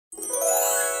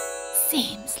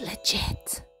Seems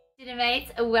legit.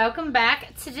 Mates, welcome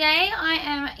back. Today I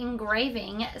am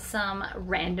engraving some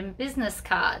random business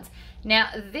cards. Now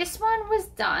this one was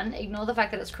done, ignore the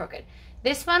fact that it's crooked.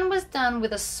 This one was done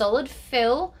with a solid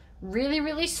fill,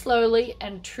 really slowly,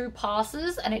 and 2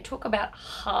 passes, and it took about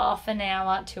half an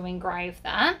hour to engrave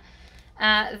that.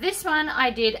 This one I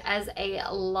did as a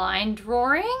line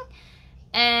drawing,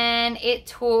 and it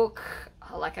took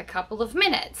like a couple of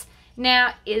minutes.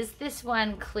 Now, is this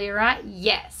one clearer?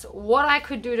 Yes. What I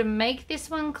could do to make this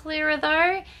one clearer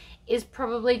though is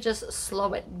probably just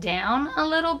slow it down a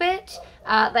little bit.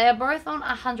 They are both on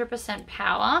 100%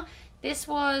 power. This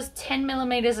was 10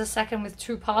 millimeters a second with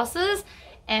 2 passes,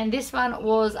 and this one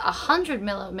was 100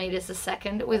 millimeters a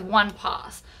second with 1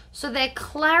 pass. So their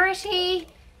clarity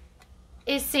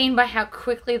is seen by how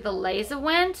quickly the laser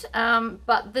went,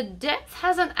 but the depth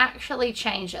hasn't actually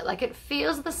changed it. Like, it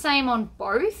feels the same on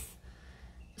both.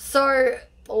 So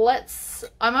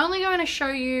I'm only going to show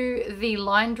you the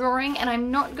line drawing, and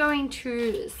I'm not going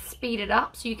to speed it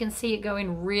up so you can see it go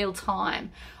in real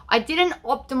time. I didn't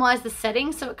optimize the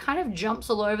settings, so it kind of jumps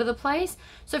all over the place.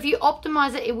 So if you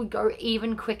optimize it, it would go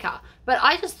even quicker. But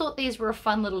I just thought these were a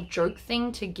fun little joke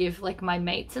thing to give like my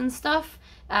mates and stuff.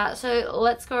 So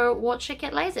let's go watch it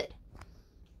get lasered.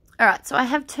 All right, so I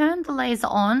have turned the laser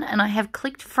on and I have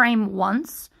clicked frame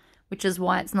once, which is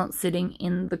why it's not sitting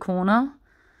in the corner.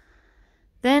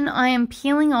 Then I am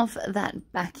peeling off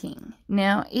that backing.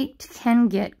 Now, it can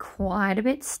get quite a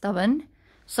bit stubborn,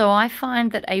 so I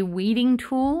find that a weeding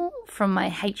tool from my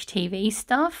HTV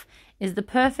stuff is the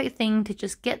perfect thing to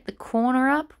just get the corner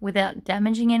up without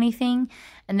damaging anything,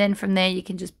 and then from there you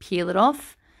can just peel it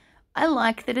off. I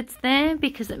like that it's there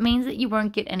because it means that you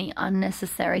won't get any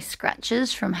unnecessary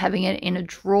scratches from having it in a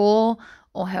drawer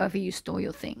or however you store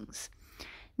your things.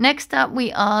 Next up,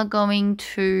 we are going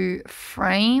to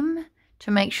frame to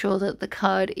make sure that the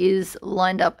card is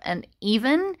lined up and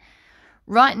even.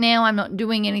 Right now I'm not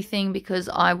doing anything because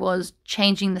I was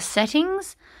changing the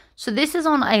settings. So this is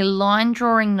on a line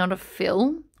drawing, not a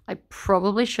fill. I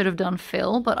probably should have done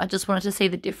fill, but I just wanted to see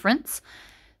the difference.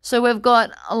 So we've got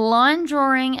a line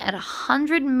drawing at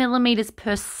 100 millimeters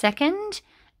per second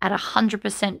at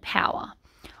 100% power.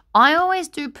 I always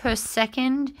do per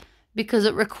second because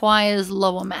it requires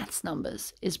lower maths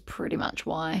numbers, is pretty much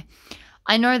why.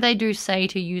 I know they do say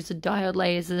to use a diode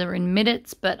laser in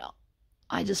minutes, but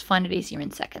I just find it easier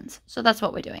in seconds. So that's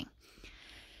what we're doing.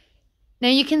 Now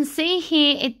you can see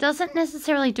here, it doesn't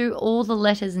necessarily do all the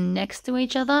letters next to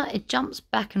each other. It jumps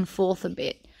back and forth a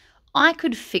bit. I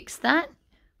could fix that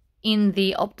in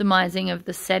the optimizing of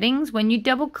the settings. When you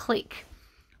double click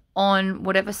on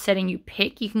whatever setting you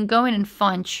pick, you can go in and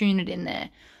fine tune it in there.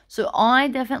 So I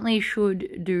definitely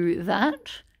should do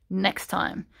that next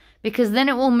time, because then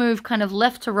it will move kind of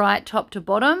left to right, top to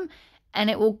bottom, and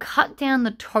it will cut down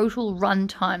the total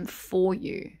runtime for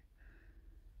you.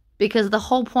 Because the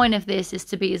whole point of this is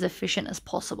to be as efficient as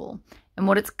possible. And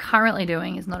what it's currently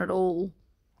doing is not at all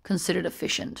considered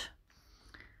efficient.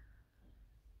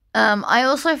 I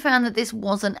also found that this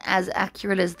wasn't as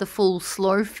accurate as the full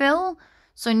slow fill.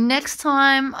 So next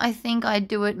time I think I'd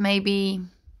do it maybe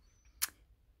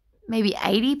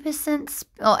 80%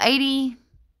 or 80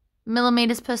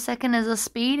 millimeters per second as a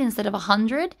speed instead of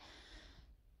 100.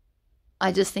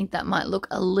 I just think that might look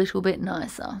a little bit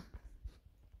nicer,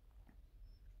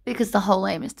 because the whole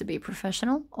aim is to be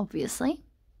professional, obviously.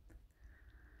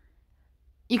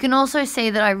 You can also see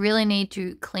that I really need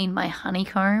to clean my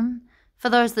honeycomb. For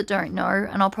those that don't know,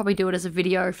 and I'll probably do it as a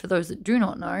video for those that do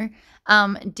not know,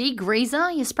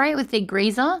 degreaser, you spray it with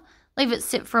degreaser, leave it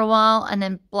sit for a while, and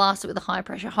then blast it with a high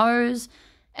pressure hose.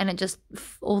 And it just,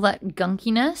 all that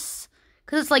gunkiness,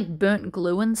 because it's like burnt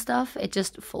glue and stuff, it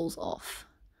just falls off.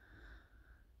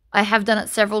 I have done it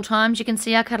several times. You can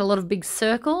see I cut a lot of big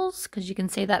circles because you can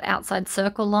see that outside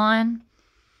circle line.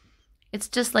 It's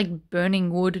just like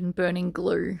burning wood and burning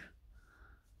glue.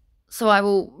 So I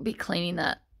will be cleaning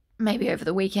that maybe over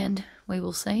the weekend. We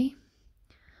will see.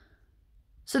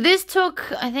 So this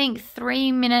took, I think,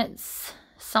 3 minutes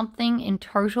something in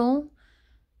total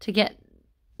to get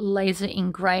laser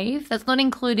engrave. That's not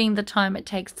including the time it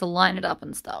takes to line it up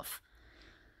and stuff.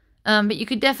 But you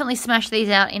could definitely smash these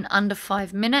out in under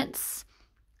 5 minutes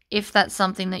if that's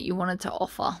something that you wanted to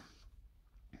offer.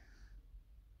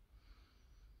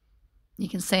 You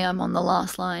can see I'm on the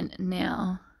last line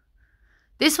now.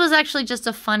 This was actually just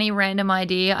a funny random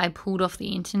idea I pulled off the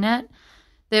internet.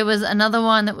 There was another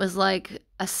one that was like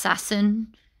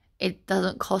assassin. It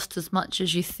doesn't cost as much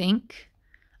as you think.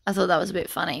 I thought that was a bit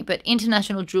funny, but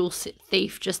International Jewel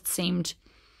Thief just seemed,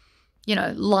 you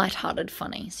know, lighthearted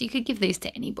funny. So you could give these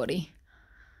to anybody.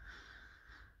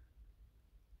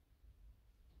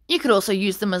 could also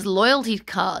use them as loyalty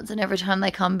cards, and every time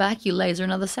they come back, you laser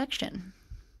another section.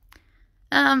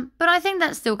 But I think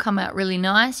that's still come out really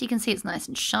nice. You can see it's nice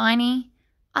and shiny.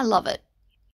 I love it.